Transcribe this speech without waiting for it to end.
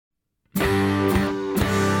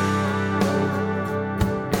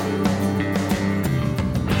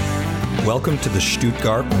Welcome to the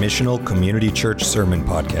Stuttgart Missional Community Church Sermon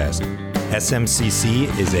Podcast. SMCC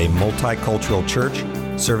is a multicultural church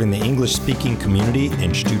serving the English-speaking community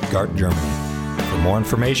in Stuttgart, Germany. For more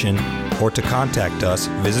information or to contact us,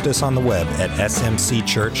 visit us on the web at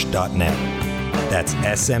smcchurch.net. That's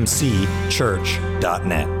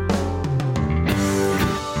smcchurch.net.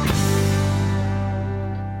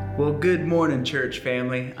 Well, good morning, church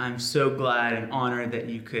family. I'm so glad and honored that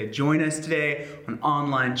you could join us today on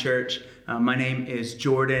online church. My name is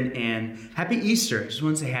Jordan, and happy Easter. I just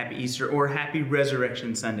want to say happy Easter or happy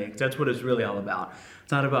Resurrection Sunday, because that's what it's really all about.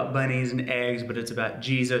 It's not about bunnies and eggs, but it's about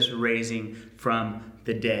Jesus raising from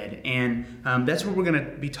the dead. And that's what we're going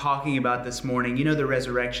to be talking about this morning. You know, the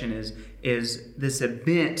resurrection is this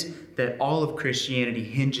event that all of Christianity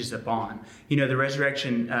hinges upon. You know, the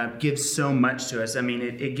resurrection gives so much to us. I mean,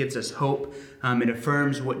 it gives us hope. It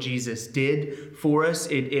affirms what Jesus did for us.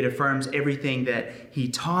 It affirms everything that he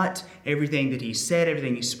taught, everything that he said,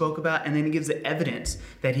 everything he spoke about, and then it gives the evidence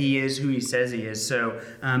that he is who he says he is. So,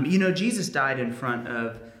 you know, Jesus died in front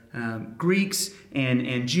of Greeks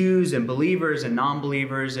and Jews and believers and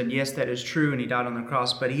non-believers, and yes, that is true, and he died on the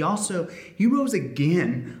cross, but he rose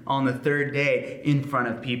again on the third day in front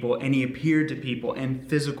of people, and he appeared to people in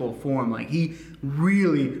physical form. Like, he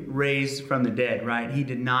really raised from the dead, right? He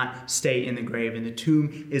did not stay in the grave, and the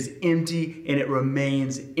tomb is empty, and it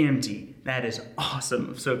remains empty. That is awesome.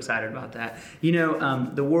 I'm so excited about that. You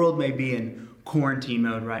know, the world may be in quarantine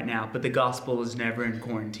mode right now, but the gospel is never in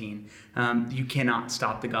quarantine. You cannot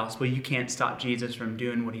stop the gospel. You can't stop Jesus from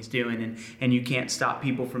doing what he's doing, and you can't stop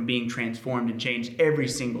people from being transformed and changed every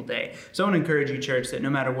single day. So I want to encourage you, church, that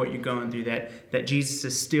no matter what you're going through, that Jesus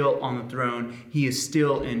is still on the throne. He is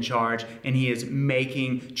still in charge, and he is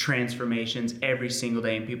making transformations every single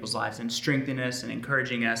day in people's lives and strengthening us and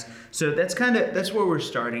encouraging us. So that's where we're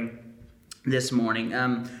starting this morning.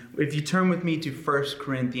 If you turn with me to 1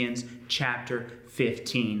 Corinthians chapter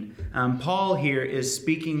 15. Paul here is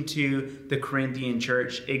speaking to the Corinthian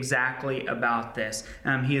church exactly about this.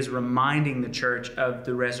 He is reminding the church of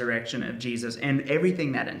the resurrection of Jesus and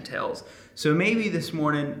everything that entails. So maybe this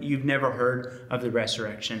morning you've never heard of the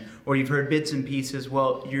resurrection, or you've heard bits and pieces.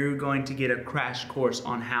 Well, you're going to get a crash course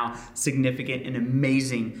on how significant and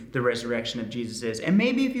amazing the resurrection of Jesus is. And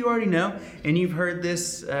maybe if you already know and you've heard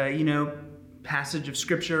this, passage of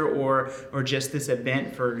scripture or just this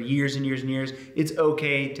event for years and years and years, it's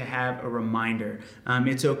okay to have a reminder.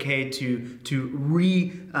 It's okay to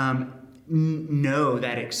know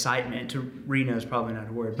that excitement. To re-know is probably not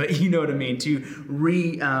a word, but you know what I mean. To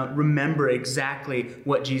remember exactly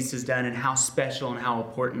what Jesus has done and how special and how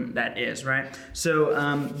important that is, right?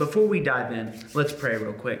 So before we dive in, let's pray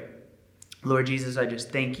real quick. Lord Jesus, I just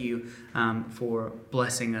thank you for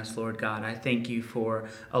blessing us, Lord God. I thank you for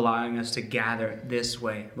allowing us to gather this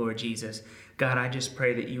way, Lord Jesus. God, I just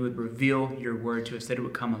pray that you would reveal your word to us, that it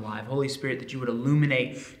would come alive. Holy Spirit, that you would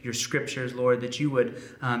illuminate your scriptures, Lord, that you would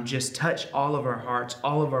just touch all of our hearts,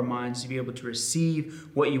 all of our minds to be able to receive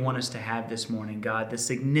what you want us to have this morning, God. The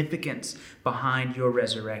significance behind your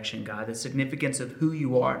resurrection, God. The significance of who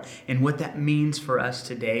you are and what that means for us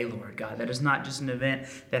today, Lord God. That is not just an event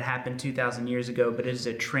that happened 2,000 years ago, but it is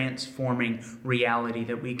a transforming reality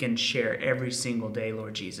that we can share every single day,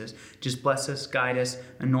 Lord Jesus. Just bless us, guide us,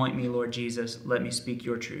 anoint me, Lord Jesus. Let me speak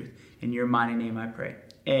your truth. In your mighty name I pray.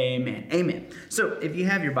 Amen. Amen. So if you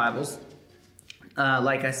have your Bibles,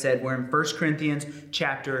 like I said, we're in 1 Corinthians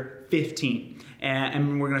chapter 15.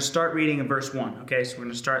 And we're going to start reading in verse 1. Okay, so we're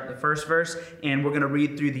going to start the first verse, and we're going to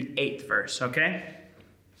read through the 8th verse. Okay?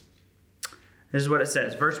 This is what it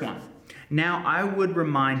says. Verse 1. Now I would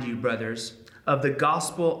remind you, brothers, of the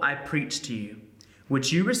gospel I preached to you,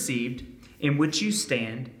 which you received, in which you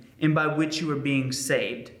stand, and by which you are being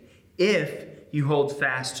saved, if you hold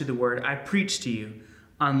fast to the word I preached to you,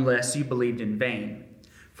 unless you believed in vain.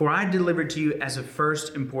 For I delivered to you as of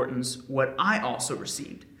first importance what I also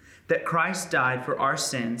received, that Christ died for our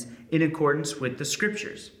sins in accordance with the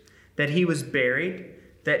Scriptures, that he was buried,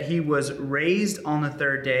 that he was raised on the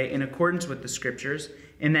third day in accordance with the Scriptures,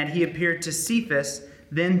 and that he appeared to Cephas,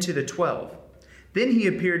 then to the 12. Then he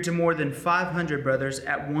appeared to more than 500 brothers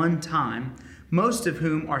at one time, most of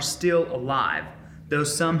whom are still alive, though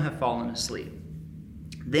some have fallen asleep.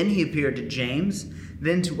 Then he appeared to James,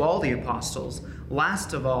 then to all the apostles.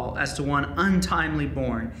 Last of all, as to one untimely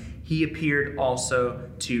born, he appeared also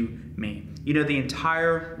to me. You know, the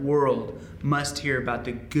entire world must hear about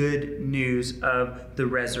the good news of the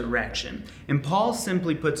resurrection. And Paul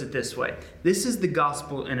simply puts it this way. This is the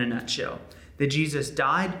gospel in a nutshell. That Jesus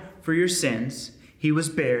died for your sins, he was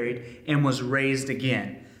buried, and was raised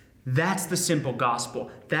again. That's the simple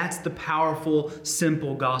gospel. That's the powerful,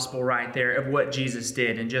 simple gospel right there of what Jesus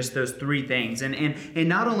did and just those three things. And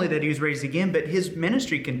not only that he was raised again, but his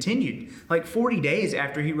ministry continued. Like 40 days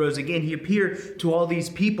after he rose again, he appeared to all these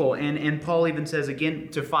people. And Paul even says again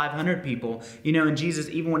to 500 people. And Jesus,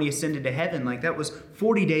 even when he ascended to heaven, like that was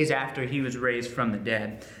 40 days after he was raised from the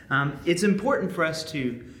dead. It's important for us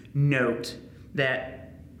to note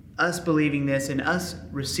that us believing this and us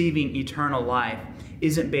receiving eternal life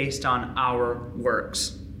isn't based on our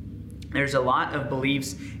works. There's a lot of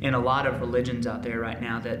beliefs and a lot of religions out there right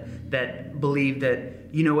now that believe that,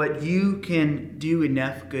 you can do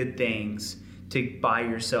enough good things to buy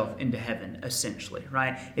yourself into heaven, essentially,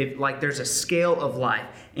 right? There's a scale of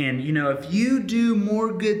life. And, if you do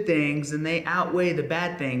more good things and they outweigh the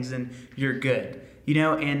bad things, then you're good.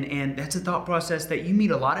 And that's a thought process that you meet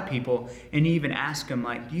a lot of people and you even ask them,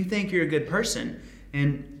 do you think you're a good person?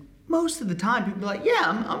 And most of the time, people are like,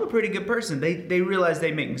 yeah, I'm a pretty good person. They realize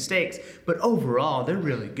they make mistakes, but overall, they're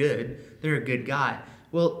really good. They're a good guy.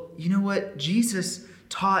 Well, you know what? Jesus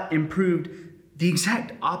taught and proved the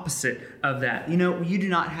exact opposite of that. You do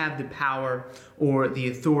not have the power or the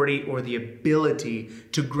authority or the ability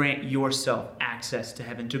to grant yourself access to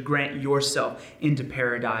heaven, to grant yourself into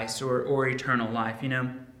paradise or eternal life,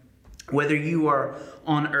 Whether you are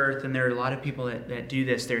on earth, and there are a lot of people that do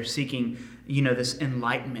this, they're seeking, this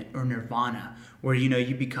enlightenment or nirvana, where,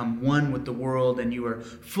 you become one with the world and you are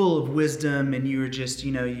full of wisdom and you are just,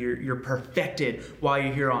 you're perfected while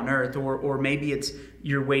you're here on earth. Or maybe it's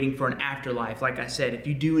you're waiting for an afterlife. Like I said, if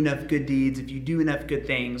you do enough good deeds, if you do enough good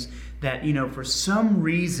things, that, for some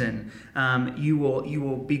reason, you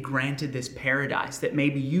will be granted this paradise that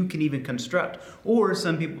maybe you can even construct. Or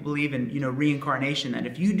some people believe in, reincarnation, that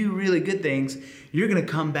if you do really good things, you're going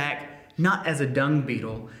to come back not as a dung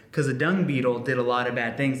beetle, because a dung beetle did a lot of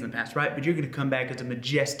bad things in the past, right? But you're going to come back as a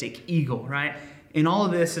majestic eagle, right? And all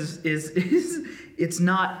of this is it's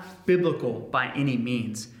not biblical by any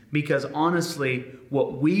means. Because honestly,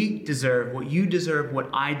 what we deserve, what you deserve, what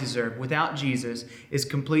I deserve without Jesus is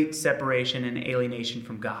complete separation and alienation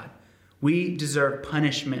from God. We deserve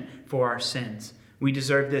punishment for our sins. We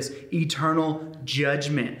deserve this eternal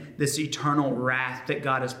judgment, this eternal wrath that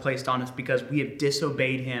God has placed on us because we have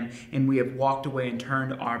disobeyed him and we have walked away and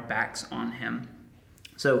turned our backs on him.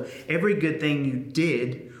 So every good thing you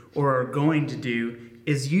did or are going to do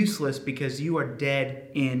is useless because you are dead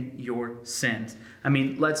in your sins. I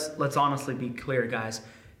mean, let's honestly be clear, guys.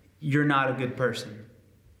 You're not a good person.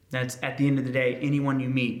 That's at the end of the day, anyone you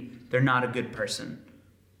meet, they're not a good person.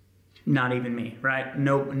 Not even me, right?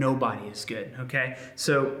 Nobody is good, okay?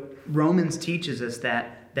 So Romans teaches us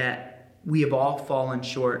that we have all fallen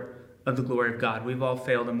short of the glory of God. We've all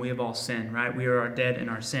failed and we have all sinned, right? We are dead in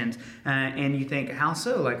our sins. And you think, how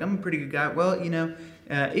so? I'm a pretty good guy. Well, even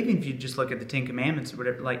if you just look at the Ten Commandments or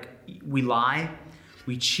whatever, we lie,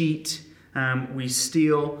 we cheat, we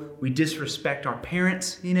steal, we disrespect our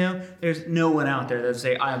parents, There's no one out there that would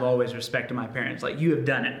say, I've always respected my parents. You have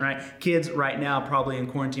done it, right? Kids right now, probably in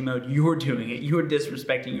quarantine mode, you're doing it. You're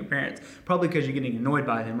disrespecting your parents, probably because you're getting annoyed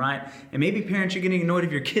by them, right? And maybe parents, you're getting annoyed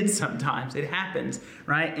of your kids sometimes. It happens,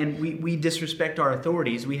 right? And we disrespect our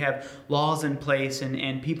authorities. We have laws in place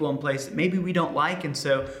and people in place that maybe we don't like, and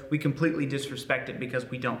so we completely disrespect it because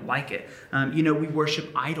we don't like it. We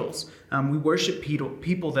worship idols. We worship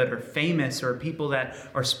people that are famous or people that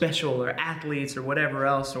are special or athletes or whatever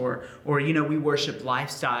else, or we worship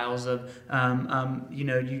lifestyles of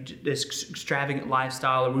this extravagant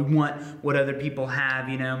lifestyle, or we want what other people have,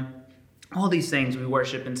 all these things we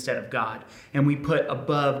worship instead of God, and we put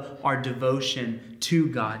above our devotion to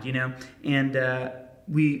God, and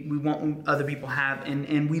we want what other people have,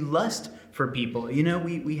 and we lust for people.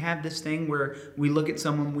 We have this thing where we look at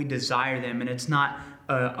someone, we desire them, and it's not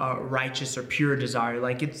a righteous or pure desire.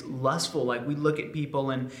 It's lustful. We look at people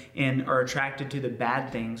and are attracted to the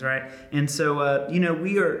bad things, right? And so,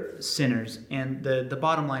 we are sinners. And the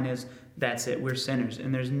bottom line is, that's it. We're sinners.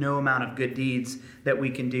 And there's no amount of good deeds that we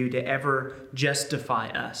can do to ever justify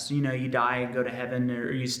us. You die and go to heaven,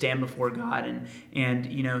 or you stand before God and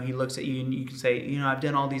he looks at you and you can say, I've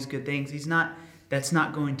done all these good things. That's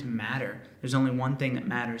not going to matter. There's only one thing that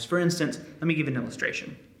matters. For instance, let me give an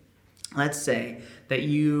illustration. Let's say that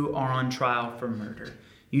you are on trial for murder.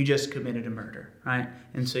 You just committed a murder, right?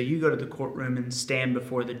 And so you go to the courtroom and stand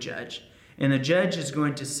before the judge. And the judge is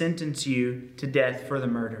going to sentence you to death for the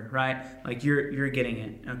murder, right? You're getting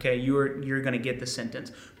it, okay? You're going to get the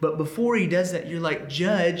sentence. But before he does that, you're like,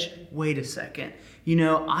 Judge, wait a second.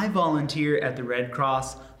 I volunteer at the Red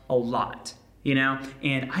Cross a lot.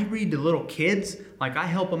 And I read to little kids. Like, I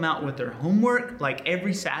help them out with their homework. Like,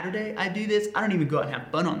 every Saturday I do this. I don't even go out and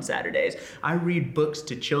have fun on Saturdays. I read books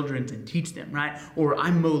to children and teach them, right? Or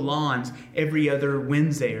I mow lawns every other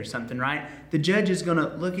Wednesday or something, right? The judge is going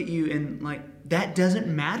to look at you and like, that doesn't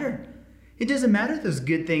matter. It doesn't matter those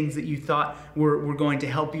good things that you thought were going to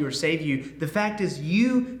help you or save you. The fact is,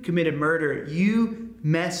 you committed murder. You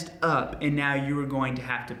messed up, and now you are going to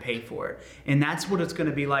have to pay for it. And that's what it's going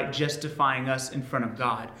to be like justifying us in front of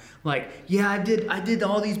God. Like, yeah, I did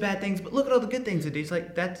all these bad things, but look at all the good things I did. It's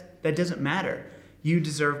like, that doesn't matter. You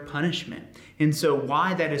deserve punishment. And so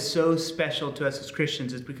why that is so special to us as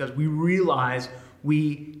Christians is because we realize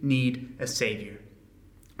we need a Savior.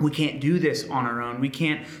 We can't do this on our own. We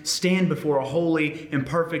can't stand before a holy and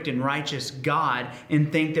perfect and righteous God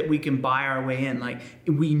and think that we can buy our way in. Like,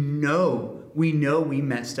 we know we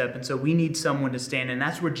messed up, and so we need someone to stand. And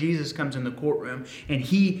that's where Jesus comes in the courtroom, and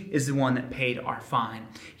he is the one that paid our fine.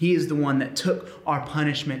 He is the one that took our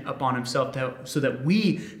punishment upon himself so that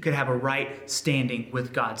we could have a right standing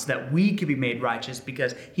with God, so that we could be made righteous,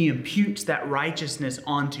 because he imputes that righteousness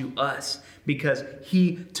onto us because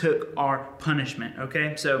he took our punishment,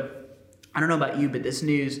 okay? So I don't know about you, but this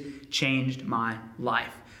news changed my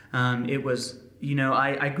life. It was,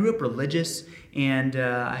 I grew up religious, and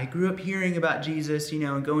I grew up hearing about Jesus,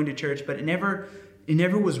 and going to church, but it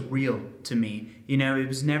never was real to me. It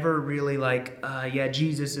was never really like,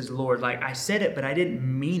 Jesus is Lord. Like, I said it, but I didn't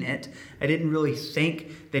mean it. I didn't really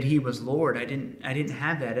think that he was Lord. I didn't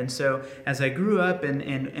have that. And so as I grew up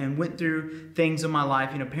and went through things in my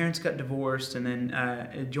life, parents got divorced, and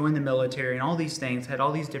then joined the military, and all these things, had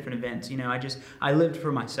all these different events. I lived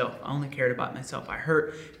for myself. I only cared about myself. I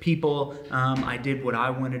hurt people. I did what I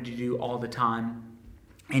wanted to do all the time.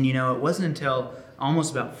 And it wasn't until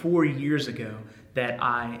almost about 4 years ago that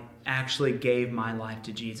I actually gave my life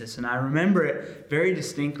to Jesus. And I remember it very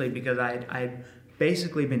distinctly because I'd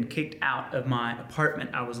basically been kicked out of my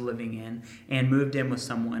apartment I was living in and moved in with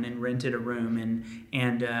someone and rented a room.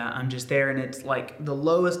 And I'm just there, and it's like the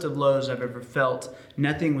lowest of lows I've ever felt.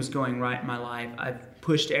 Nothing was going right in my life. I've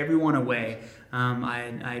pushed everyone away.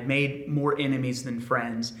 I made more enemies than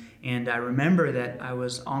friends. And I remember that I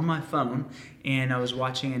was on my phone and I was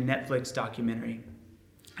watching a Netflix documentary.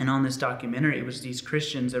 And on this documentary, it was these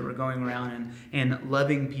Christians that were going around and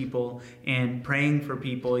loving people and praying for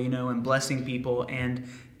people, and blessing people. And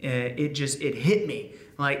it hit me,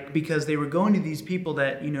 like, because they were going to these people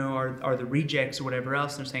that, are the rejects or whatever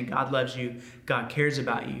else. And they're saying, God loves you. God cares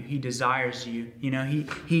about you. He desires you.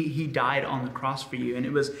 He died on the cross for you. And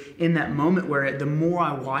it was in that moment where the more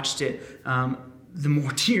I watched it, the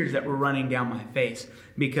more tears that were running down my face,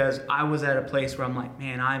 because I was at a place where I'm like,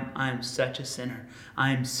 man, I'm such a sinner.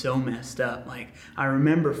 I'm so messed up. Like, I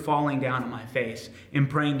remember falling down on my face and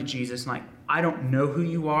praying to Jesus, like, I don't know who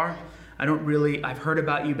you are. I've heard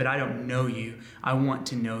about you, but I don't know you. I want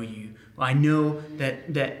to know you. I know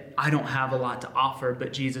that I don't have a lot to offer,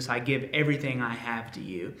 but Jesus, I give everything I have to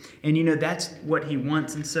you. And that's what he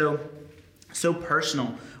wants. And so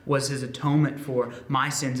personal was his atonement for my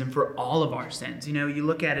sins and for all of our sins. You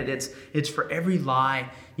look at it, it's for every lie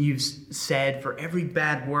you've said, for every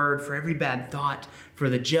bad word, for every bad thought, for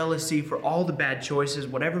the jealousy, for all the bad choices,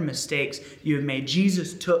 whatever mistakes you have made.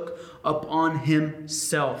 Jesus took upon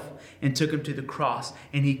himself and took him to the cross,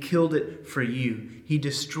 and he killed it for you. He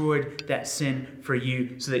destroyed that sin for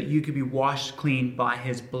you so that you could be washed clean by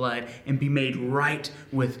his blood and be made right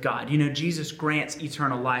with God. Jesus grants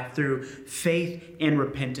eternal life through faith and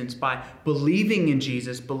repentance, by believing in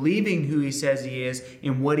Jesus, believing who he says he is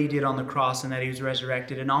and what he did on the cross and that he was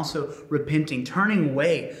resurrected, and also repenting, turning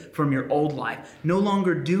away from your old life, no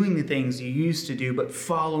longer doing the things you used to do, but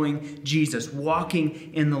following Jesus,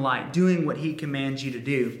 walking in the light, doing what he commands you to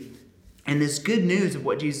do. And this good news of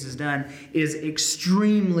what Jesus has done is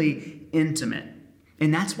extremely intimate.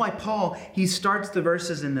 And that's why Paul, he starts the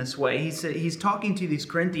verses in this way. He's talking to these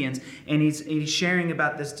Corinthians, and he's sharing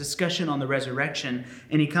about this discussion on the resurrection.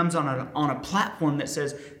 And he comes on a platform that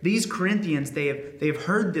says, these Corinthians, they've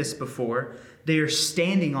heard this before. They are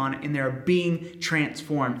standing on it, and they're being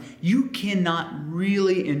transformed. You cannot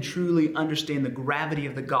really and truly understand the gravity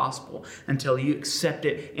of the gospel until you accept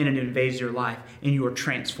it and it invades your life and you are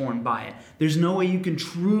transformed by it. There's no way you can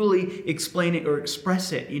truly explain it or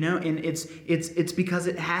express it, and it's because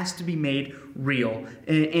it has to be made real.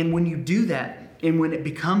 And when you do that, and when it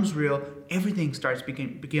becomes real, everything starts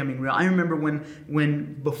becoming real. I remember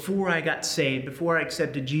when before I got saved, before I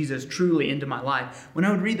accepted Jesus truly into my life, when I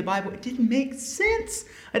would read the Bible, it didn't make sense.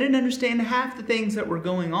 I didn't understand half the things that were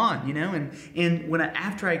going on, and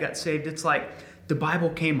after I got saved, it's like the Bible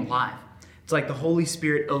came alive. It's like the Holy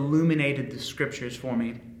Spirit illuminated the scriptures for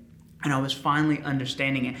me. And I was finally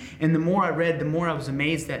understanding it. And the more I read, the more I was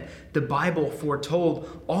amazed that the Bible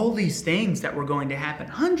foretold all these things that were going to happen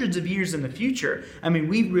hundreds of years in the future. I mean,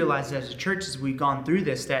 we've realized as a church as we've gone through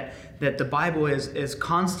this that the Bible is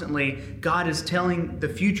constantly, God is telling the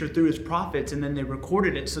future through his prophets, and then they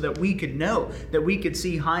recorded it so that we could know, that we could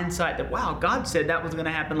see hindsight that, wow, God said that was going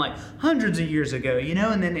to happen like hundreds of years ago, you know?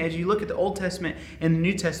 And then as you look at the Old Testament and the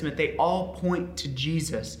New Testament, they all point to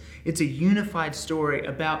Jesus. It's a unified story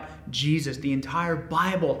about Jesus. The entire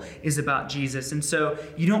Bible is about Jesus. And so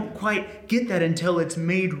you don't quite get that until it's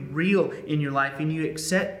made real in your life and you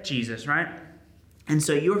accept Jesus, right? And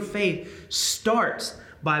so your faith starts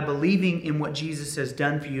by believing in what Jesus has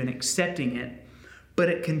done for you and accepting it, but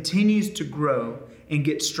it continues to grow and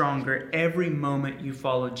get stronger every moment you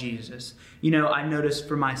follow Jesus. You know, I noticed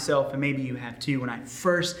for myself, and maybe you have too, when I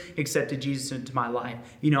first accepted Jesus into my life,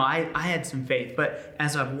 you know, I had some faith, but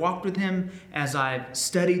as I've walked with him, as I've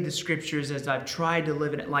studied the scriptures, as I've tried to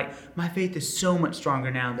live in it, like, my faith is so much stronger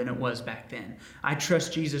now than it was back then. I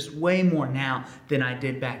trust Jesus way more now than I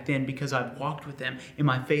did back then because I've walked with him and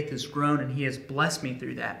my faith has grown and he has blessed me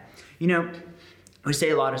through that. You know, we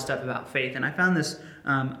say a lot of stuff about faith, and I found this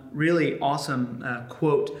really awesome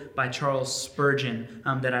quote by Charles Spurgeon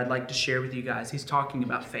that I'd like to share with you guys. He's talking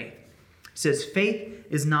about faith. He says, "Faith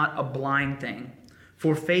is not a blind thing,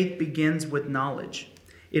 for faith begins with knowledge.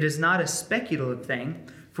 It is not a speculative thing,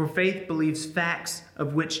 for faith believes facts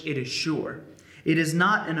of which it is sure. It is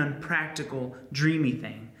not an unpractical, dreamy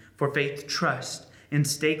thing, for faith trusts and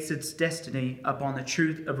stakes its destiny upon the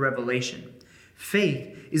truth of revelation.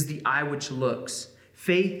 Faith is the eye which looks.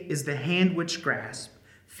 Faith is the hand which grasps.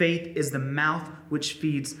 Faith is the mouth which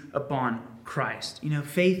feeds upon Christ." You know,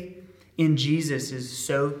 faith in Jesus is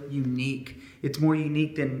so unique. It's more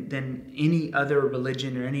unique than any other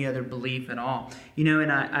religion or any other belief at all. You know,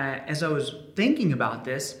 and I as I was thinking about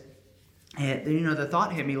this, and, you know, the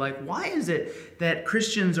thought hit me, like, why is it that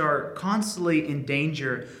Christians are constantly in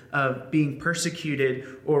danger of being persecuted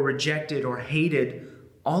or rejected or hated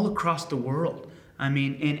all across the world? I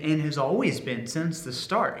mean, and has always been since the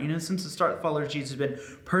start. You know, since the start, followers of Jesus have been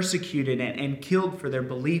persecuted and killed for their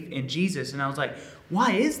belief in Jesus. And I was like,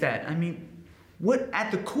 why is that? I mean, what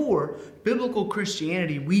at the core, biblical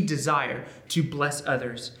Christianity, we desire to bless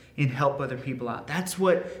others and help other people out. That's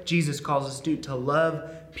what Jesus calls us to do, to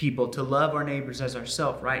love people, to love our neighbors as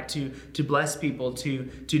ourselves, right? To bless people, to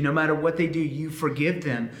no matter what they do, you forgive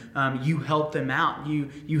them, you help them out,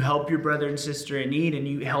 you help your brother and sister in need, and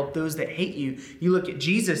you help those that hate you. You look at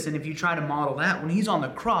Jesus, and if you try to model that, when he's on the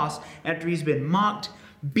cross, after he's been mocked,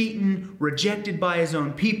 beaten, rejected by his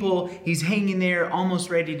own people, he's hanging there almost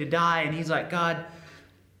ready to die, and he's like, God,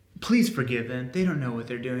 please forgive them. They don't know what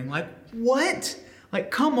they're doing. Like, what? Like,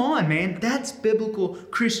 come on, man. That's biblical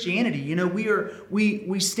Christianity. You know,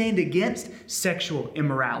 we stand against sexual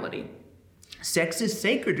immorality. Sex is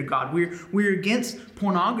sacred to God. We're against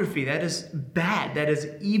pornography. That is bad. That is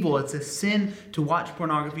evil. It's a sin to watch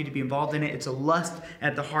pornography, to be involved in it. It's a lust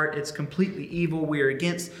at the heart. It's completely evil. We are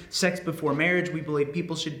against sex before marriage. We believe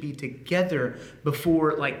people should be together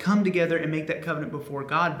before, like, come together and make that covenant before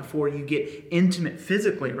God before you get intimate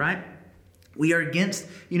physically, right? We are against,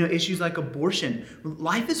 you know, issues like abortion.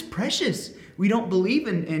 Life is precious. We don't believe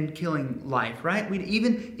in killing life, right?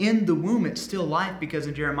 Even in the womb, it's still life, because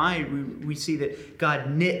in Jeremiah, we see that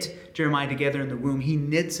God knit Jeremiah together in the womb. He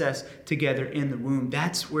knits us together in the womb.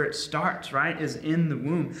 That's where it starts, right? Is in the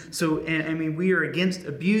womb. So, and I mean, we are against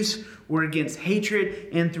abuse. We're against hatred.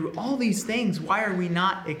 And through all these things, why are we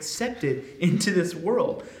not accepted into this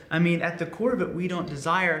world? I mean, at the core of it, we don't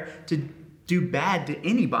desire to do bad to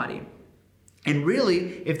anybody. And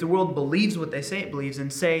really, if the world believes what they say it believes,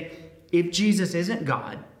 and say, if Jesus isn't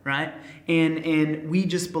God, right, and we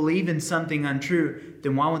just believe in something untrue,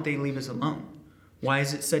 then why won't they leave us alone? Why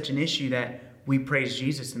is it such an issue that we praise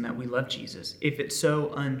Jesus and that we love Jesus? If it's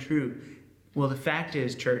so untrue, well, the fact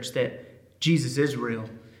is, church, that Jesus is real.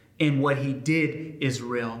 And what he did is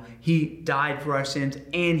real. He died for our sins,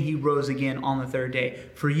 and he rose again on the third day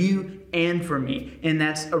for you and for me. And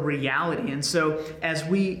that's a reality. And so as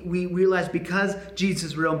we realize, because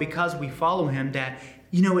Jesus is real and because we follow him, that,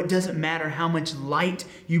 you know, it doesn't matter how much light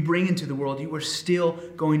you bring into the world, you are still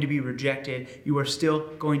going to be rejected. You are still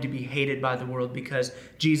going to be hated by the world, because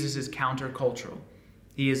Jesus is countercultural.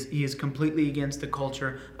 He is completely against the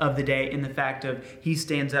culture of the day, in the fact of he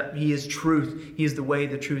stands up, he is truth, he is the way,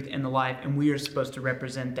 the truth, and the life, and we are supposed to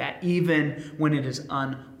represent that even when it is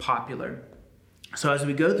unpopular. So as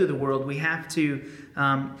we go through the world,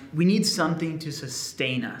 we need something to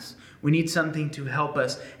sustain us. We need something to help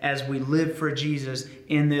us as we live for Jesus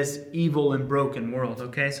in this evil and broken world,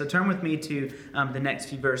 okay? So turn with me to the next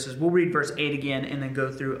few verses. We'll read verse 8 again and then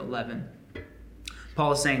go through 11.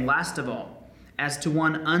 Paul is saying, "Last of all, as to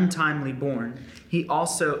one untimely born, he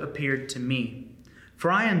also appeared to me. For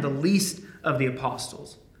I am the least of the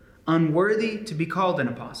apostles, unworthy to be called an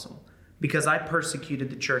apostle, because I persecuted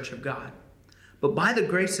the church of God. But by the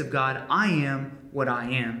grace of God, I am what I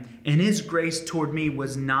am, and his grace toward me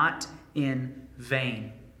was not in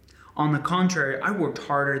vain. On the contrary, I worked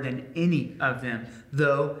harder than any of them,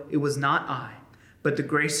 though it was not I, but the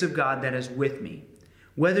grace of God that is with me.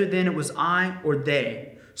 Whether then it was I or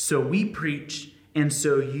they, so we preach, and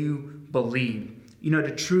so you believe." You know,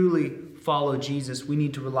 to truly follow Jesus, we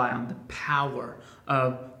need to rely on the power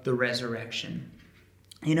of the resurrection.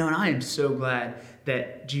 You know, and I am so glad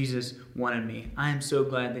that Jesus wanted me. I am so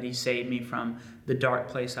glad that he saved me from the dark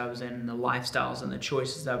place I was in, and the lifestyles and the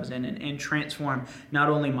choices I was in, and transformed not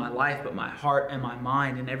only my life, but my heart and my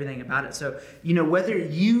mind and everything about it. So, you know, whether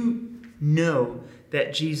you know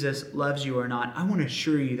that Jesus loves you or not, I want to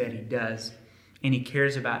assure you that he does. And he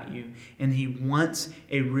cares about you, and he wants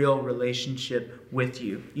a real relationship with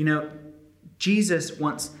you. You know, Jesus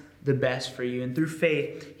wants the best for you, and through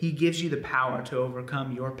faith, he gives you the power to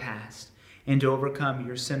overcome your past and to overcome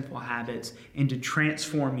your sinful habits and to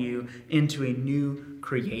transform you into a new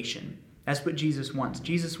creation. That's what Jesus wants.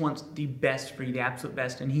 Jesus wants the best for you, the absolute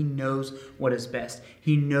best, and he knows what is best.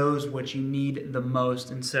 He knows what you need the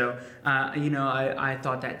most. And so, I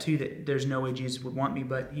thought that too, that there's no way Jesus would want me,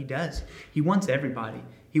 but he does. He wants everybody.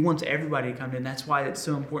 He wants everybody to come to him. That's why it's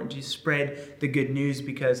so important to spread the good news,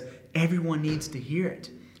 because everyone needs to hear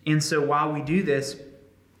it. And so while we do this,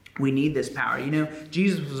 we need this power. You know,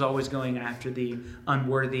 Jesus was always going after the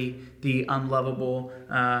unworthy, the unlovable,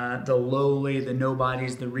 the lowly, the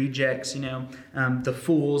nobodies, the rejects, the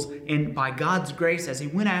fools. And by God's grace, as he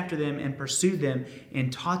went after them and pursued them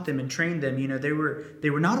and taught them and trained them, they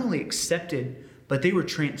were not only accepted, but they were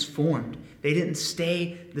transformed. They didn't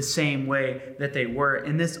stay the same way that they were.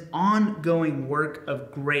 And this ongoing work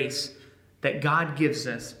of grace that God gives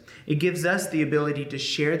us, it gives us the ability to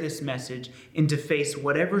share this message and to face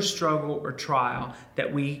whatever struggle or trial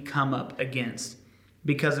that we come up against.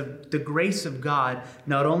 Because of the grace of God,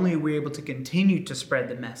 not only are we able to continue to spread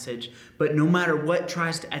the message, but no matter what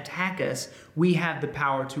tries to attack us, we have the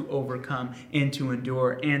power to overcome and to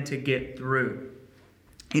endure and to get through.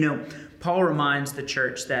 Paul reminds the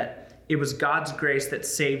church that it was God's grace that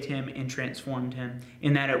saved him and transformed him,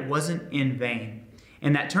 and that it wasn't in vain.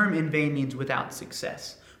 And that term "in vain" means without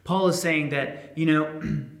success. Paul is saying that,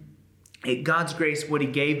 God's grace, what he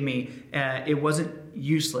gave me, it wasn't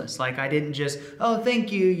useless. Like I didn't just,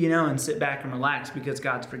 thank you, and sit back and relax because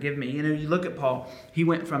God's forgiven me. You look at Paul, he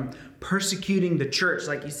went from persecuting the church,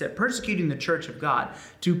 like he said, persecuting the church of God,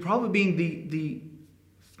 to probably being the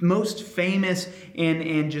most famous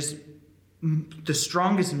and just the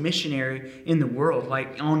strongest missionary in the world,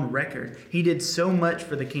 like on record. He did so much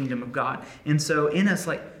for the kingdom of God. And so in us,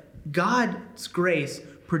 like God's grace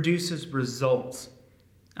produces results.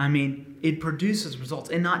 It produces results,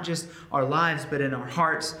 and not just our lives, but in our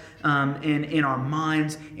hearts and in our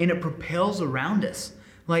minds, and it propels around us.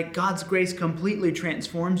 Like God's grace completely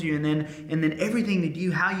transforms you, and then everything that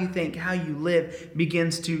you, how you think, how you live,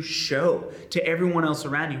 begins to show to everyone else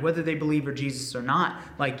around you, whether they believe in Jesus or not.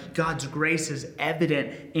 Like God's grace is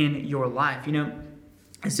evident in your life.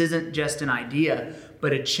 This isn't just an idea,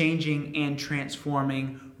 but a changing and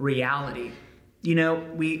transforming reality.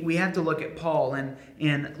 We have to look at Paul,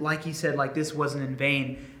 and like he said, like this wasn't in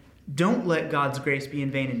vain. Don't let God's grace be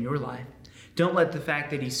in vain in your life. Don't let the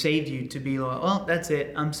fact that he saved you to be like, well, that's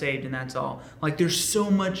it, I'm saved and that's all. Like there's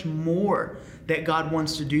so much more that God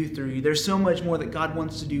wants to do through you. There's so much more that God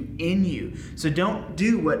wants to do in you. So don't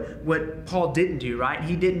do what Paul didn't do, right?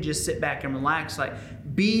 He didn't just sit back and relax. Like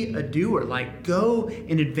be a doer. Like go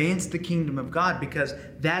and advance the kingdom of God, because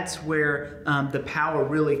that's where the power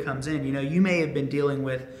really comes in. You may have been dealing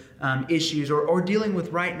with issues or dealing with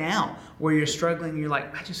right now where you're struggling and you're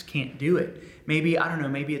like, I just can't do it. Maybe, I don't know,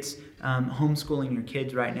 maybe it's homeschooling your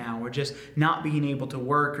kids right now, or just not being able to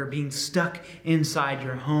work, or being stuck inside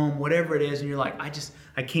your home, whatever it is. And you're like, I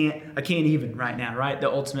can't even right now, right? The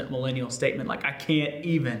ultimate millennial statement, like I can't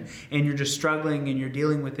even. And you're just struggling and you're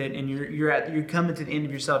dealing with it, and you're coming to the end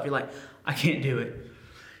of yourself. You're like, I can't do it.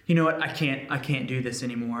 You know what? I can't do this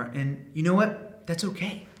anymore. And you know what? That's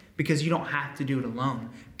okay, because you don't have to do it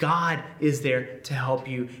alone. God is there to help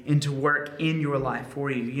you and to work in your life for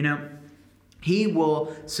you. He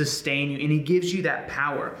will sustain you, and he gives you that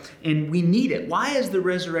power. And we need it. Why is the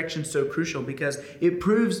resurrection so crucial? Because it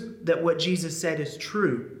proves that what Jesus said is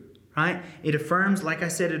true, right? It affirms, like I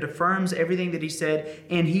said, it affirms everything that he said.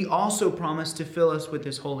 And he also promised to fill us with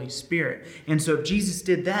his Holy Spirit. And so if Jesus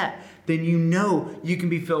did that, then you know you can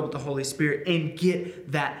be filled with the Holy Spirit and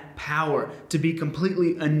get that power to be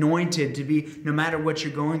completely anointed, to be, no matter what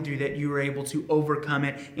you're going through, that you are able to overcome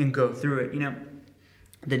it and go through it. You know,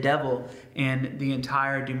 the devil and the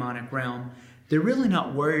entire demonic realm, they're really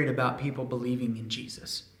not worried about people believing in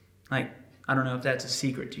Jesus. Like, I don't know if that's a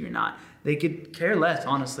secret to you or not. They could care less,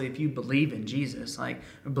 honestly, if you believe in Jesus, like,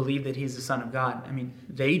 or believe that he's the Son of God. I mean,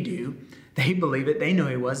 they do. They believe it. They know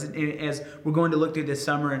he was. As we're going to look through this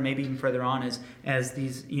summer and maybe even further on, as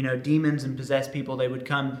these, demons and possessed people, they would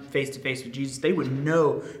come face to face with Jesus. They would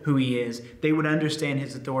know who he is. They would understand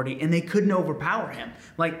his authority, and they couldn't overpower him.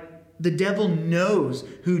 Like, the devil knows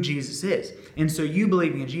who Jesus is. And so you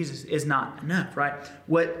believing in Jesus is not enough, right?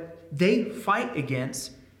 What they fight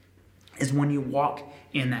against is when you walk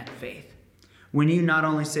in that faith. When you not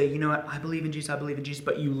only say, you know what, I believe in Jesus,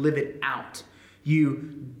 but you live it out.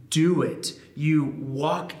 You do it. You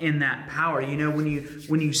walk in that power. You know, when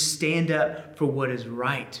you stand up for what is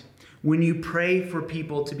right. When you pray for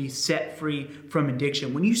people to be set free from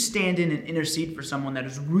addiction, when you stand in and intercede for someone that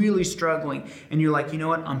is really struggling and you're like, you know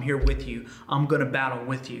what, I'm here with you. I'm going to battle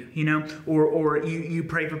with you, or you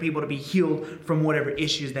pray for people to be healed from whatever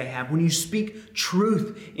issues they have. When you speak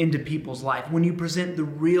truth into people's life, when you present the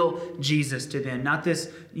real Jesus to them, not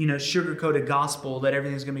this, sugar-coated gospel that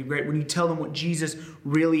everything's going to be great. When you tell them what Jesus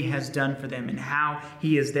really has done for them and how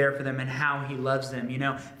he is there for them and how he loves them,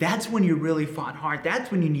 that's when you really fought hard. That's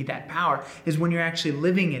when you need that power, is when you're actually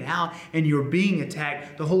living it out and you're being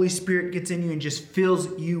attacked. The Holy Spirit gets in you and just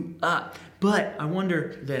fills you up. But I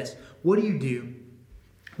wonder this, what do you do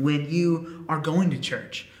when you are going to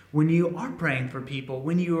church? When you are praying for people,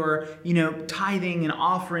 when you are, tithing and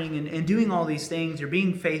offering and doing all these things, you're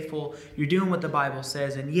being faithful, you're doing what the Bible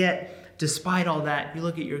says, and yet, despite all that, you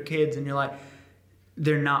look at your kids and you're like,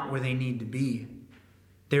 they're not where they need to be.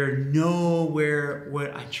 They're nowhere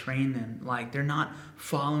where I train them. Like, they're not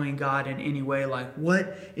following God in any way. Like,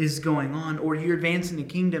 what is going on? Or you're advancing the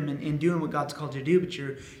kingdom and doing what God's called you to do, but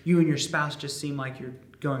you and your spouse just seem like you're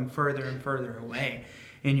going further and further away.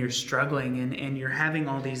 And you're struggling and you're having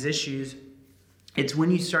all these issues. It's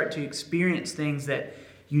when you start to experience things that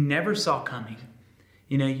you never saw coming.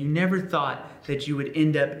 You never thought that you would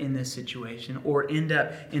end up in this situation or end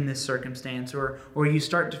up in this circumstance, or you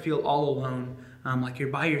start to feel all alone, like you're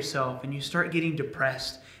by yourself, and you start getting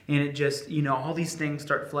depressed, and it just, all these things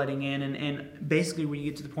start flooding in, and basically when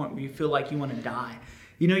you get to the point where you feel like you want to die.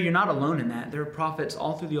 You're not alone in that. There are prophets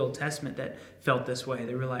all through the Old Testament that felt this way.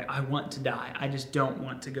 They were like, I want to die. I just don't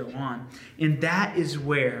want to go on. And that is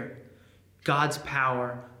where God's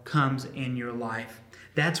power comes in your life.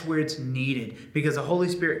 That's where it's needed, because the Holy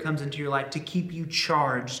Spirit comes into your life to keep you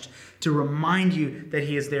charged, to remind you that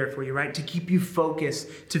he is there for you, right? To keep you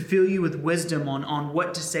focused, to fill you with wisdom on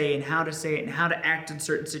what to say and how to say it and how to act in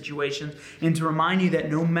certain situations, and to remind you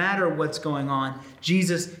that no matter what's going on,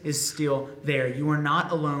 Jesus is still there. You are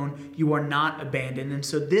not alone. You are not abandoned. And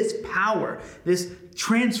so this power, this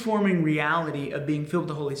transforming reality of being filled with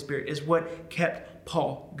the Holy Spirit is what kept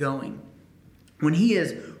Paul going. When he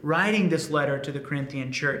is writing this letter to the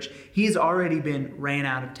Corinthian church, he has already been ran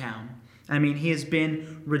out of town. I mean, he has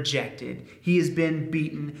been rejected, he has been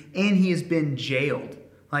beaten, and he has been jailed.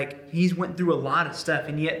 Like, he's went through a lot of stuff,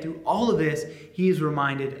 and yet through all of this, he is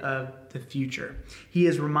reminded of the future. He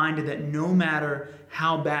is reminded that no matter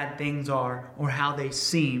how bad things are or how they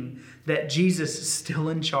seem, that Jesus is still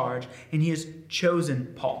in charge, and he has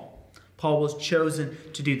chosen Paul. Paul was chosen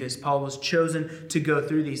to do this. Paul was chosen to go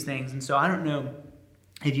through these things. And so I don't know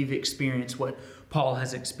if you've experienced what Paul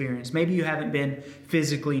has experienced. Maybe you haven't been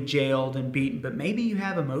physically jailed and beaten, but maybe you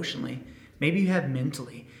have emotionally. Maybe you have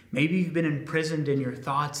mentally. Maybe you've been imprisoned in your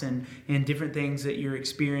thoughts and different things that you're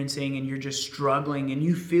experiencing, and you're just struggling and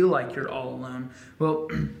you feel like you're all alone. Well,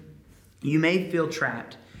 you may feel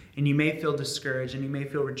trapped, and you may feel discouraged, and you may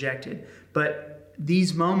feel rejected. But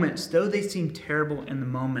these moments, though they seem terrible in the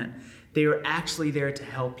moment, they are actually there to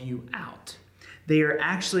help you out. They are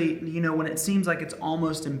actually, when it seems like it's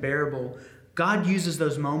almost unbearable, God uses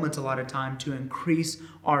those moments a lot of time to increase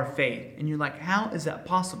our faith. And you're like, how is that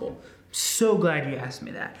possible? So glad you asked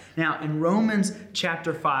me that. Now, in Romans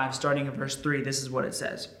chapter 5, starting at verse 3, this is what it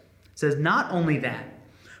says. It says, not only that,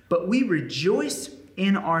 but we rejoice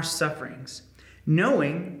in our sufferings,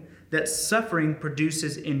 knowing that suffering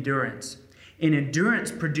produces endurance, And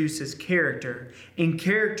endurance produces character, and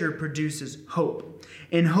character produces hope.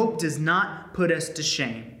 And hope does not put us to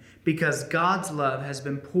shame, because God's love has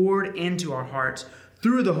been poured into our hearts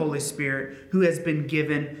through the Holy Spirit who has been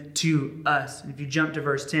given to us. And if you jump to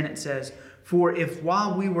verse 10, it says, "For if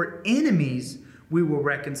while we were enemies, we were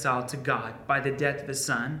reconciled to God by the death of His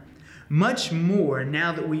Son, much more,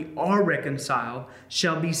 now that we are reconciled,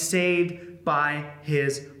 shall be saved by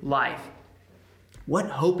His life." What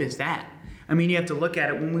hope is that? I mean, you have to look at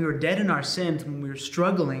it. When we were dead in our sins, when we were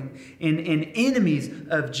struggling and enemies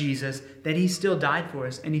of Jesus, that He still died for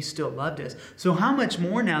us and He still loved us. So how much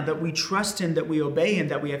more now that we trust Him, that we obey Him,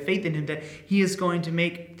 that we have faith in Him, that He is going to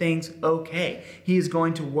make things okay. He is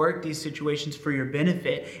going to work these situations for your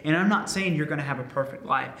benefit. And I'm not saying you're going to have a perfect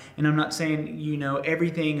life. And I'm not saying,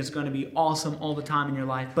 everything is going to be awesome all the time in your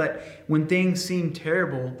life. But when things seem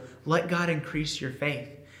terrible, let God increase your faith.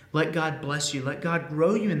 Let God bless you. Let God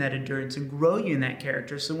grow you in that endurance and grow you in that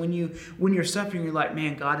character. So when you're suffering, you're like,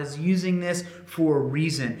 man, God is using this for a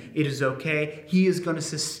reason. It is okay. He is going to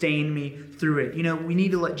sustain me through it. We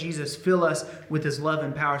need to let Jesus fill us with His love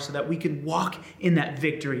and power so that we can walk in that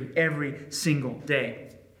victory every single day.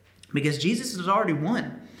 Because Jesus has already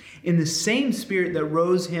won. And the same Spirit that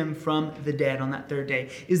rose Him from the dead on that third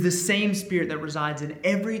day is the same Spirit that resides in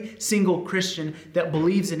every single Christian that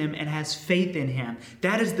believes in Him and has faith in Him.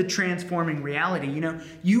 That is the transforming reality.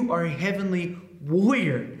 You are a heavenly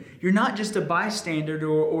warrior. You're not just a bystander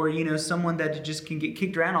or someone that just can get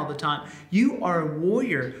kicked around all the time. You are a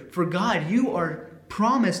warrior for God. You are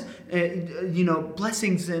promised,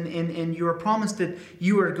 blessings, and you are promised that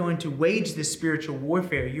you are going to wage this spiritual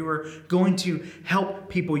warfare. You are going to help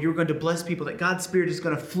people. You're going to bless people. That God's Spirit is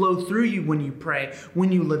going to flow through you when you pray, when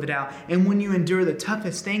you live it out, and when you endure the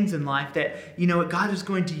toughest things in life. That God is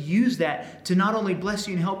going to use that to not only bless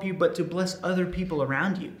you and help you, but to bless other people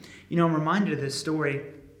around you. I'm reminded of this story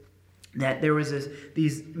that there was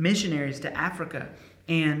these missionaries to Africa,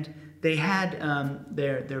 and they had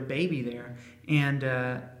their baby there. And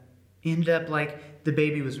ended up the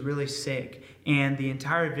baby was really sick, and the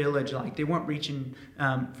entire village, they weren't reaching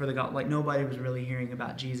for the God. Nobody was really hearing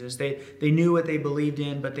about Jesus. They knew what they believed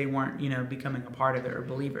in, but they weren't becoming a part of it or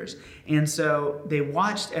believers. And so they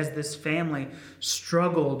watched as this family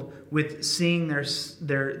struggled with seeing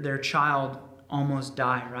their child almost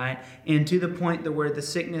die, right? And to the point that where the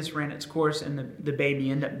sickness ran its course and the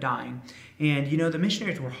baby ended up dying. And, the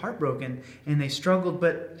missionaries were heartbroken and they struggled,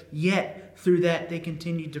 but yet through that they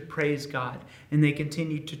continued to praise God and they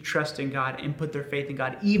continued to trust in God and put their faith in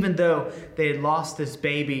God. Even though they had lost this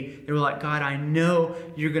baby, they were like, God, I know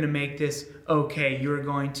you're going to make this okay. You're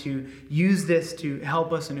going to use this to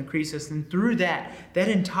help us and increase us. And through that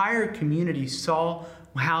entire community saw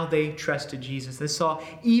how they trusted Jesus. They saw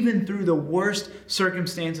even through the worst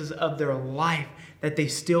circumstances of their life that they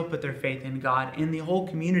still put their faith in God. And the whole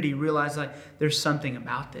community realized there's something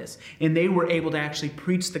about this. And they were able to actually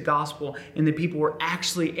preach the gospel, and the people were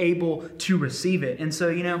actually able to receive it. And so,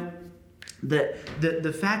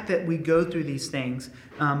 the fact that we go through these things,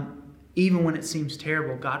 even when it seems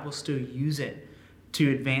terrible, God will still use it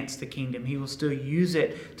to advance the kingdom. He will still use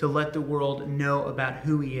it to let the world know about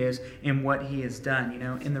who He is and what He has done.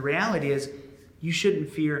 And the reality is, you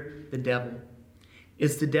shouldn't fear the devil.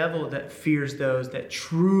 It's the devil that fears those that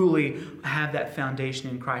truly have that foundation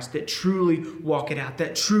in Christ, that truly walk it out,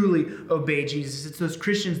 that truly obey Jesus. It's those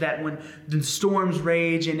Christians that when the storms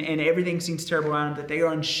rage and everything seems terrible around them, that they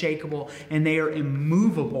are unshakable and they are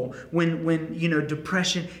immovable. When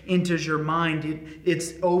depression enters your mind,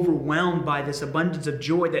 it's overwhelmed by this abundance of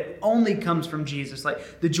joy that only comes from Jesus.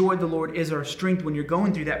 The joy of the Lord is our strength. When you're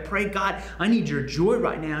going through that, pray, God, I need your joy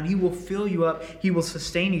right now, and He will fill you up. He will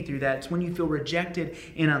sustain you through that. It's when you feel rejected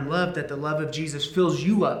and unloved that the love of Jesus fills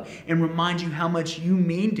you up and reminds you how much you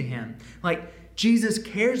mean to Him. Jesus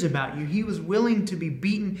cares about you. He was willing to be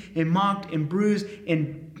beaten and mocked and bruised,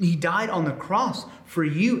 and He died on the cross for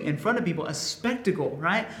you in front of people, a spectacle,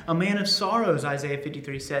 right? A man of sorrows, Isaiah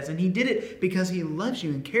 53 says. And He did it because He loves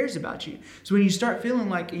you and cares about you. So when you start feeling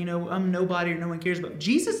like, I'm nobody or no one cares about,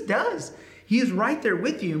 Jesus does. He is right there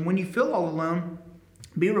with you. And when you feel all alone,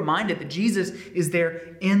 be reminded that Jesus is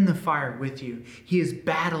there in the fire with you. He is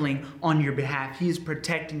battling on your behalf. He is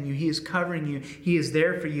protecting you. He is covering you. He is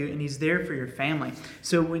there for you, and He's there for your family.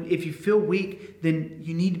 So if you feel weak, then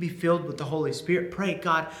you need to be filled with the Holy Spirit. Pray,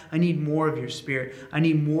 God, I need more of your Spirit. I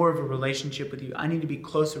need more of a relationship with you. I need to be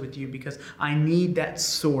closer with you because I need that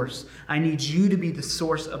source. I need you to be the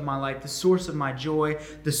source of my life, the source of my joy,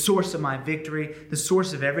 the source of my victory, the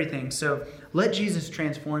source of everything. So let Jesus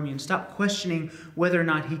transform you and stop questioning whether or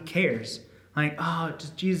not He cares. Like, oh, does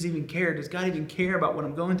Jesus even care? Does God even care about what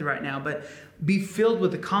I'm going through right now? But be filled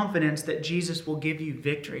with the confidence that Jesus will give you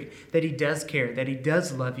victory, that he does care, that he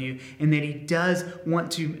does love you, and that he does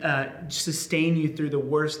want to sustain you through the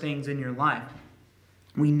worst things in your life.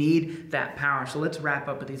 We need that power. So let's wrap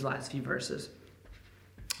up with these last few verses.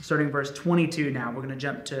 Starting verse 22 now, we're going to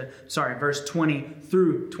jump to, verse 20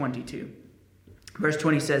 through 22. Verse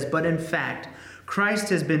 20 says, "But in fact, Christ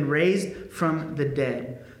has been raised from the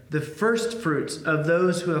dead, the first fruits of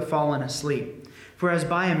those who have fallen asleep. For as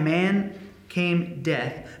by a man came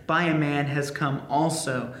death, by a man has come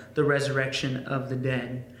also the resurrection of the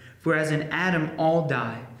dead. For as in Adam all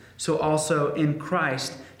die, so also in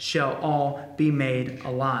Christ shall all be made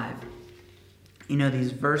alive." You know,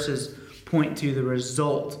 these verses point to the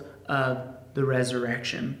result of the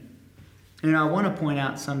resurrection. And I want to point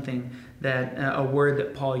out something that a word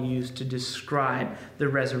that Paul used to describe the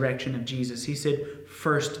resurrection of Jesus. He said,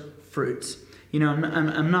 first fruits. You know,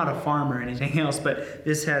 I'm not a farmer or anything else, but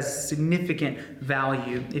this has significant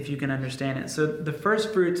value if you can understand it. So the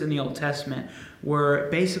first fruits in the Old Testament were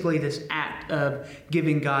basically this act of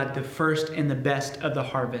giving God the first and the best of the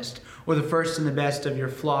harvest, or the first and the best of your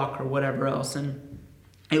flock, or whatever else. And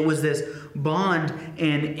it was this bond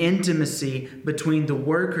and intimacy between the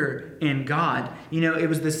worker and God. You know, it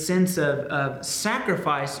was the sense of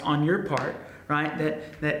sacrifice on your part, right?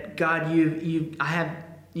 That God, I have,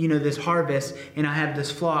 you know, this harvest and I have this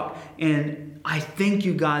flock, and I thank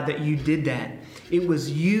you, God, that you did that. It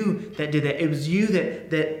was you that did that. It was you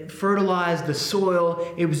that fertilized the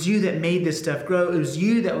soil. It was you that made this stuff grow. It was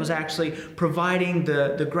you that was actually providing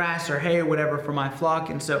the grass or hay or whatever for my flock.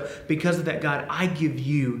 And so because of that, God, I give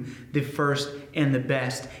you the first and the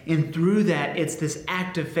best. And through that, it's this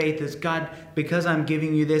act of faith that's, God, because I'm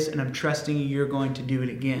giving you this and I'm trusting you, you're going to do it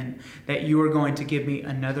again. That you are going to give me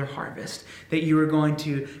another harvest. That you are going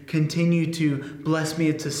to continue to bless me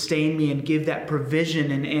and sustain me and give that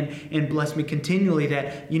provision and bless me continually.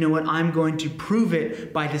 That, you know what, I'm going to prove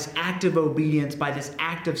it by this act of obedience, by this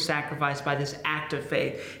act of sacrifice, by this act of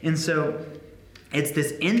faith. And so it's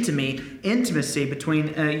this intimacy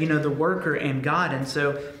between, the worker and God. And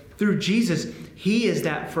so through Jesus, he is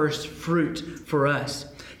that first fruit for us.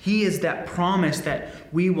 He is that promise that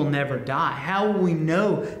we will never die. How will we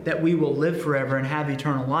know that we will live forever and have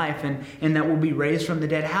eternal life and that we'll be raised from the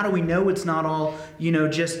dead? How do we know it's not all,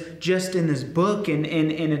 just in this book and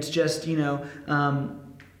it's just,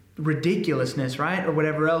 ridiculousness, right? Or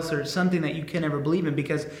whatever else, or something that you can never believe in,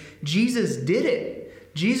 because Jesus did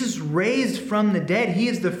it. Jesus raised from the dead. He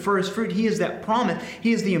is the first fruit. He is that promise.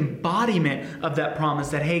 He is the embodiment of that promise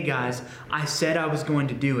that, hey guys, I said I was going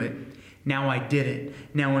to do it. Now I did it.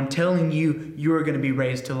 Now I'm telling you, you are going to be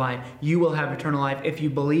raised to life. You will have eternal life. If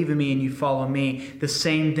you believe in me and you follow me, the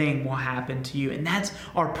same thing will happen to you. And that's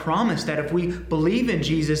our promise, that if we believe in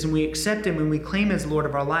Jesus and we accept him and we claim as Lord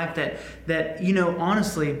of our life, that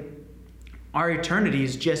honestly, our eternity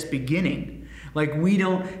is just beginning. Like, we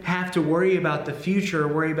don't have to worry about the future or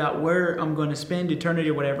worry about where I'm going to spend eternity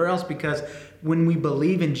or whatever else, because when we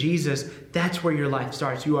believe in Jesus, that's where your life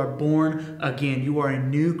starts. You are born again. You are a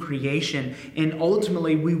new creation. And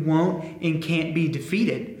ultimately, we won't and can't be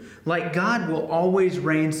defeated. Like, God will always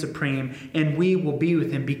reign supreme, and we will be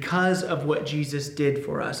with him because of what Jesus did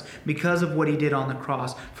for us, because of what he did on the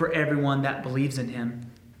cross for everyone that believes in him.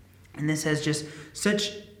 And this has just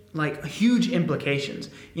such huge implications.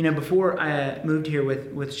 Before I moved here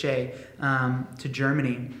with Shay to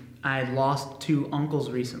Germany, I had lost 2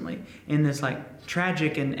 uncles recently in this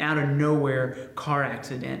tragic and out of nowhere car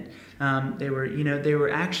accident. They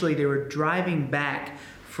were driving back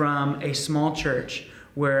from a small church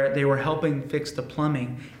where they were helping fix the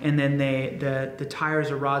plumbing, and then the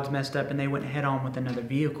tires or rods messed up and they went head on with another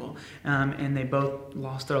vehicle, and they both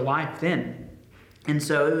lost their life then. And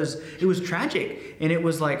so it was tragic, and it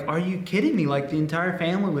was like, are you kidding me? The entire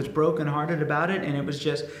family was brokenhearted about it, and it was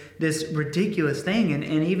just this ridiculous thing.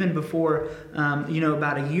 And even before,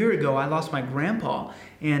 about a year ago, I lost my grandpa,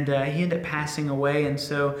 and he ended up passing away. And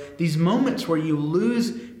so these moments where you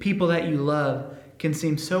lose people that you love can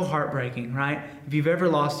seem so heartbreaking, right? If you've ever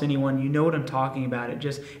lost anyone, you know what I'm talking about.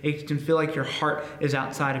 It can feel like your heart is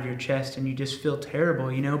outside of your chest, and you just feel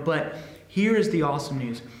terrible, But here is the awesome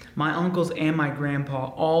news. My uncles and my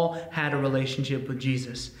grandpa all had a relationship with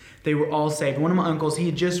Jesus. They were all saved. One of my uncles, he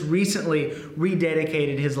had just recently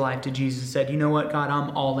rededicated his life to Jesus. Said, you know what, God,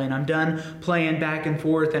 I'm all in. I'm done playing back and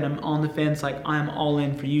forth and I'm on the fence. Like, I'm all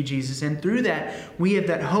in for you, Jesus. And through that, we have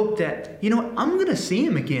that hope that, you know what, I'm going to see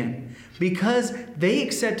him again. Because they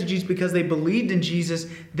accepted Jesus, because they believed in Jesus,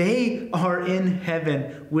 they are in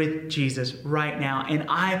heaven with Jesus right now. And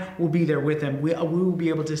I will be there with them. We will be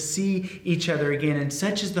able to see each other again. And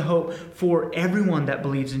such is the hope for everyone that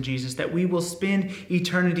believes in Jesus, that we will spend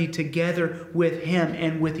eternity together with him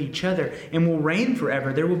and with each other and will reign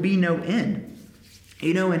forever. There will be no end.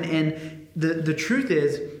 You know, and the truth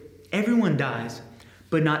is, everyone dies,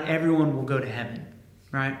 but not everyone will go to heaven,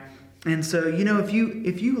 right? And so, you know, if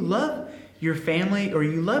you love your family or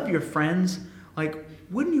you love your friends, like,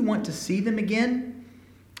 wouldn't you want to see them again?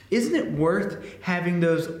 Isn't it worth having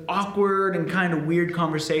those awkward and kind of weird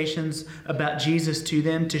conversations about Jesus to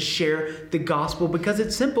them, to share the gospel? Because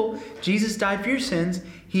it's simple. Jesus died for your sins.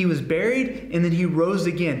 He was buried and then he rose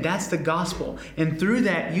again. That's the gospel. And through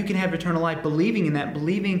that, you can have eternal life, believing in that,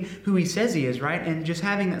 believing who he says he is, right? And just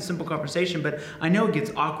having that simple conversation. But I know it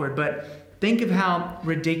gets awkward, but think of how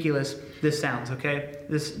ridiculous this sounds, okay?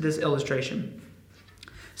 This illustration.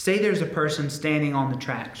 Say there's a person standing on the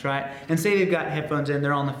tracks, right? And say they've got headphones in,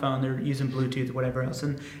 they're on the phone, they're using Bluetooth or whatever else,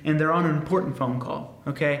 and they're on an important phone call,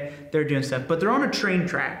 okay? They're doing stuff, but they're on a train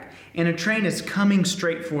track, and a train is coming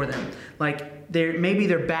straight for them. Like, maybe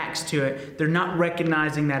their back's to it. They're not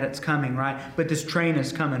recognizing that it's coming, right? But this train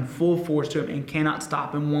is coming full force to them and cannot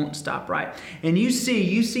stop and won't stop, right? And you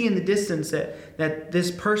see in the distance that this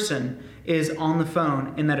person is on the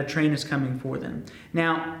phone and that a train is coming for them.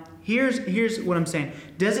 Now, here's what I'm saying.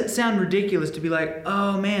 Does it sound ridiculous to be like,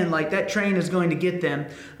 oh man, like that train is going to get them.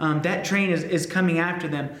 That train is coming after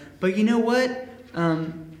them. But you know what?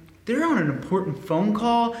 They're on an important phone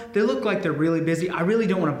call. They look like they're really busy. I really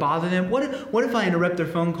don't want to bother them. What if I interrupt their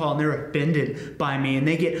phone call and they're offended by me and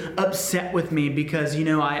they get upset with me because, you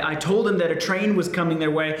know, I told them that a train was coming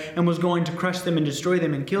their way and was going to crush them and destroy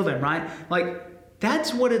them and kill them, right? Like,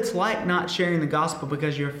 that's what it's like not sharing the gospel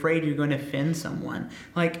because you're afraid you're going to offend someone.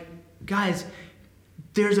 Like, guys,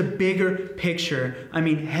 there's a bigger picture. I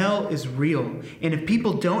mean, hell is real. And if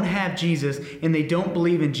people don't have Jesus and they don't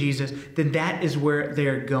believe in Jesus, then that is where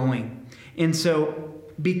they're going. And so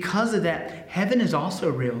because of that, heaven is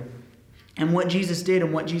also real. And what Jesus did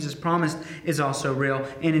and what Jesus promised is also real.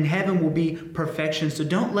 And in heaven will be perfection. So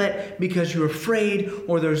don't let, because you're afraid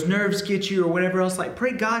or those nerves get you or whatever else, like,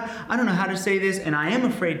 pray, God, I don't know how to say this and I am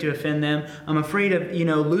afraid to offend them. I'm afraid of, you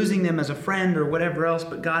know, losing them as a friend or whatever else.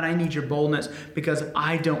 But God, I need your boldness because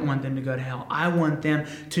I don't want them to go to hell. I want them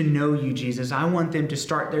to know you, Jesus. I want them to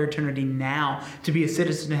start their eternity now, to be a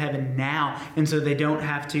citizen of heaven now. And so they don't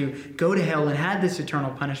have to go to hell and have this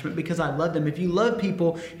eternal punishment because I love them. If you love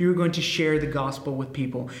people, you're going to share the gospel with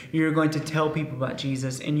people. You're going to tell people about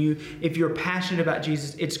Jesus. And if you're passionate about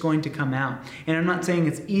Jesus, it's going to come out. And I'm not saying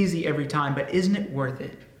it's easy every time, but isn't it worth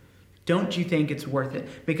it? Don't you think it's worth it?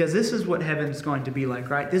 Because this is what heaven is going to be like,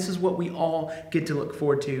 right? This is what we all get to look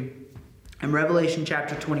forward to. In Revelation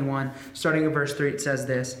chapter 21, starting at verse 3, it says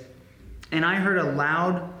this, "And I heard a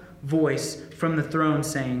loud voice from the throne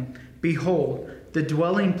saying, 'Behold, the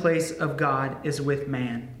dwelling place of God is with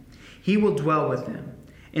man. He will dwell with them,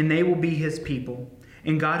 and they will be his people,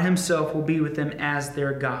 and God himself will be with them as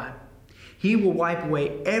their God. He will wipe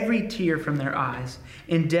away every tear from their eyes,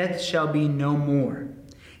 and death shall be no more.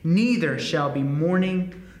 Neither shall be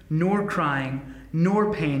mourning, nor crying,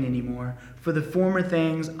 nor pain anymore, for the former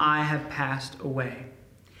things I have passed away.'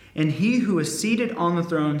 And he who is seated on the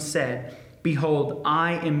throne said, 'Behold,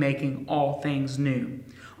 I am making all things new.'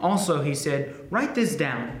 Also he said, 'Write this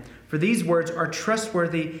down, for these words are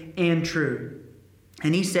trustworthy and true.'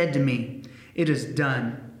 And he said to me, 'It is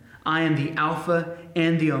done. I am the Alpha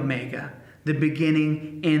and the Omega, the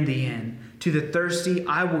beginning and the end. To the thirsty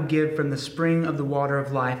I will give from the spring of the water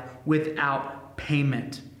of life without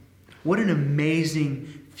payment.'" What an amazing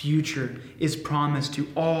future is promised to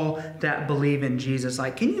all that believe in Jesus.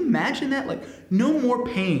 Like, can you imagine that? Like, no more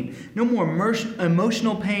pain, no more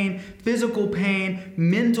emotional pain, physical pain,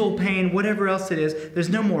 mental pain, whatever else it is. There's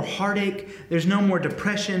no more heartache. There's no more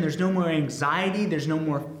depression. There's no more anxiety. There's no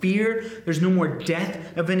more fear. There's no more death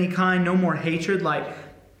of any kind. No more hatred. Like,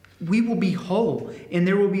 we will be whole, and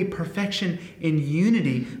there will be perfection in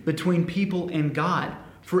unity between people and God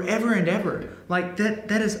forever and ever. Like that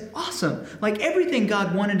is awesome. Like everything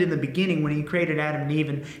God wanted in the beginning when he created Adam and Eve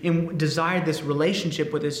and desired this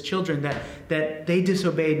relationship with his children that they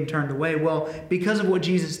disobeyed and turned away. Well, because of what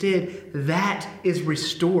Jesus did, that is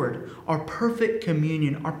restored. Our perfect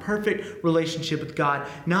communion, our perfect relationship with God,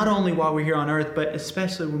 not only while we're here on earth, but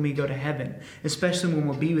especially when we go to heaven, especially when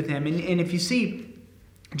we'll be with him. And if you see,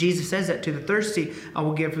 Jesus says that to the thirsty, I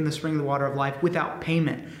will give from the spring of the water of life without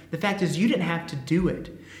payment. The fact is, you didn't have to do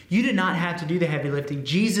it. You did not have to do the heavy lifting.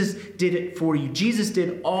 Jesus did it for you. Jesus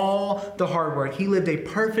did all the hard work. He lived a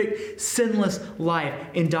perfect, sinless life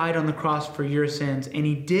and died on the cross for your sins. And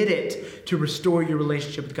he did it to restore your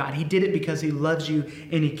relationship with God. He did it because he loves you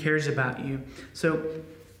and he cares about you. So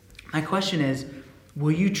my question is,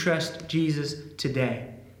 will you trust Jesus today?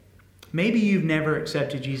 Maybe you've never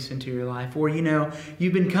accepted Jesus into your life, or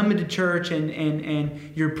you've been coming to church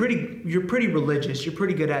and you're pretty religious, you're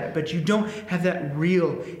pretty good at it, but you don't have that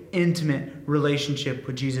real intimate relationship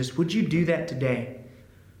with Jesus. Would you do that today?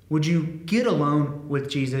 Would you get alone with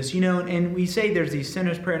Jesus? And we say there's these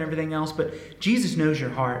sinner's prayer and everything else, but Jesus knows your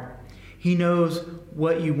heart. He knows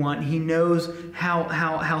what you want. He knows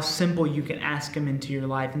how simple you can ask him into your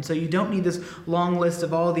life. And so you don't need this long list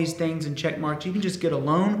of all these things and check marks. You can just get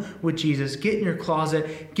alone with Jesus. Get in your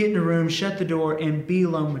closet, get in a room, shut the door, and be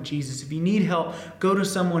alone with Jesus. If you need help, go to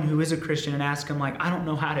someone who is a Christian and ask them, I don't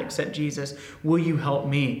know how to accept Jesus. Will you help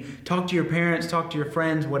me? Talk to your parents, talk to your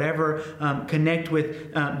friends, whatever. Connect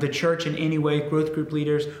with the church in any way, growth group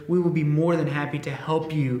leaders. We will be more than happy to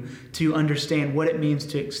help you to understand what it means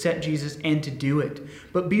to accept Jesus and to do it.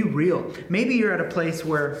 But be real. Maybe you're at a place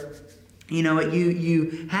where,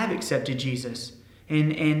 you have accepted Jesus.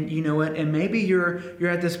 And you know what? And maybe you're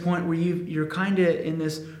at this point where you're kind of in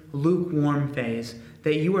this lukewarm phase,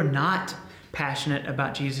 that you are not passionate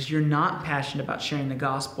about Jesus. You're not passionate about sharing the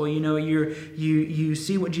gospel. You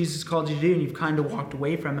see what Jesus called you to do and you've kind of walked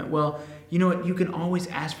away from it. Well, you know what? You can always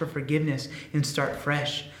ask for forgiveness and start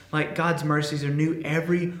fresh. Like God's mercies are new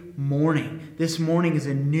every morning. This morning is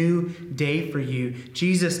a new day for you.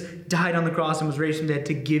 Jesus died on the cross and was raised from the dead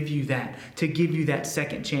to give you that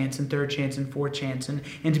second chance and third chance and fourth chance and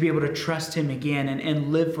to be able to trust him again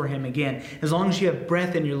and live for him again. As long as you have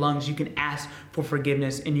breath in your lungs, you can ask for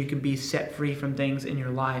forgiveness and you can be set free from things in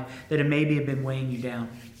your life that have maybe been weighing you down.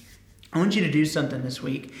 I want you to do something this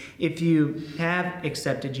week. If you have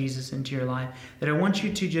accepted Jesus into your life, that I want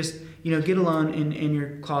you to just, get alone in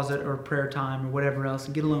your closet or prayer time or whatever else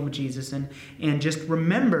and get alone with Jesus and just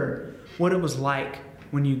remember what it was like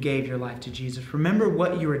when you gave your life to Jesus. Remember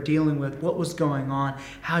what you were dealing with, what was going on,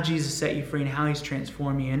 how Jesus set you free and how he's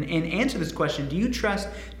transformed you. And answer this question, do you trust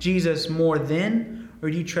Jesus more then or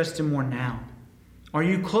do you trust him more now? Are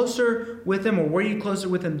you closer with him, or were you closer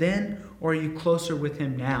with him then, or are you closer with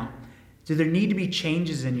him now? Do there need to be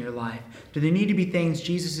changes in your life? Do there need to be things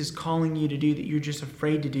Jesus is calling you to do that you're just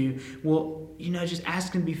afraid to do? Well, just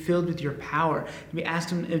ask him to be filled with your power.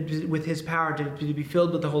 Ask him with his power to be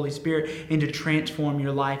filled with the Holy Spirit and to transform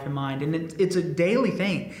your life and mind. And it's a daily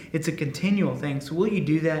thing. It's a continual thing. So will you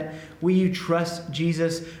do that? Will you trust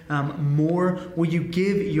Jesus more? Will you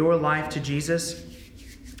give your life to Jesus?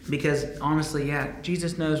 Because honestly,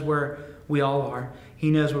 Jesus knows where we all are. He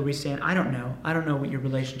knows where we stand. I don't know. I don't know what your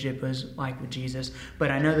relationship is like with Jesus, but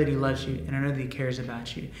I know that he loves you, and I know that he cares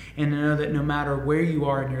about you. And I know that no matter where you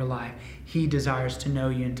are in your life, he desires to know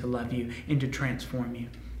you and to love you and to transform you.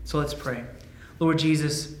 So let's pray. Lord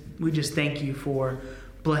Jesus, we just thank you for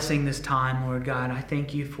blessing this time, Lord God. I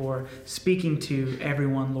thank you for speaking to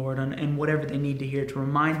everyone, Lord, and whatever they need to hear, to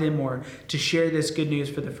remind them or to share this good news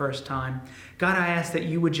for the first time. God, I ask that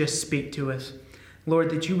you would just speak to us.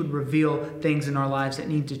 Lord, that you would reveal things in our lives that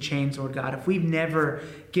need to change, Lord God. If we've never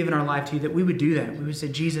given our life to you, that we would do that. We would say,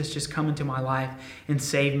 Jesus, just come into my life and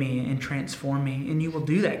save me and transform me. And you will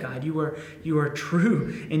do that, God. You are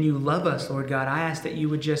true and you love us, Lord God. I ask that you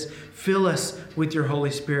would just fill us with your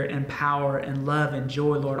Holy Spirit and power and love and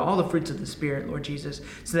joy, Lord, all the fruits of the Spirit, Lord Jesus,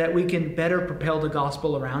 so that we can better propel the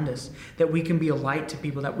gospel around us, that we can be a light to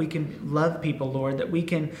people, that we can love people, Lord, that we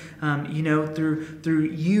can, through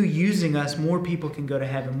you using us, more people can go to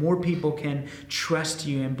heaven. More people can trust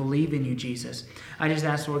you and believe in you, Jesus. I just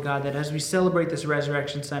ask, Lord God, that as we celebrate this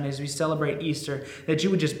Resurrection Sunday, as we celebrate Easter, that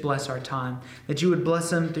you would just bless our time, that you would bless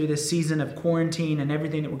them through this season of quarantine and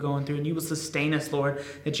everything that we're going through, and you will sustain us, Lord,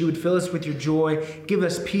 that you would fill us with your joy, give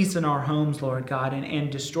us peace in our homes, Lord God,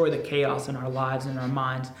 and destroy the chaos in our lives and our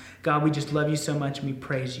minds. God, we just love you so much and we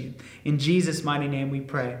praise you. In Jesus' mighty name we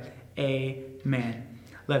pray. Amen.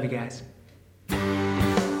 Love you guys.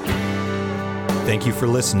 Thank you for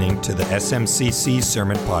listening to the SMCC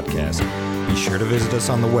Sermon Podcast. be sure to visit us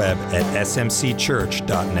on the web at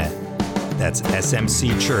smcchurch.net. That's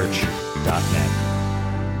smcchurch.net.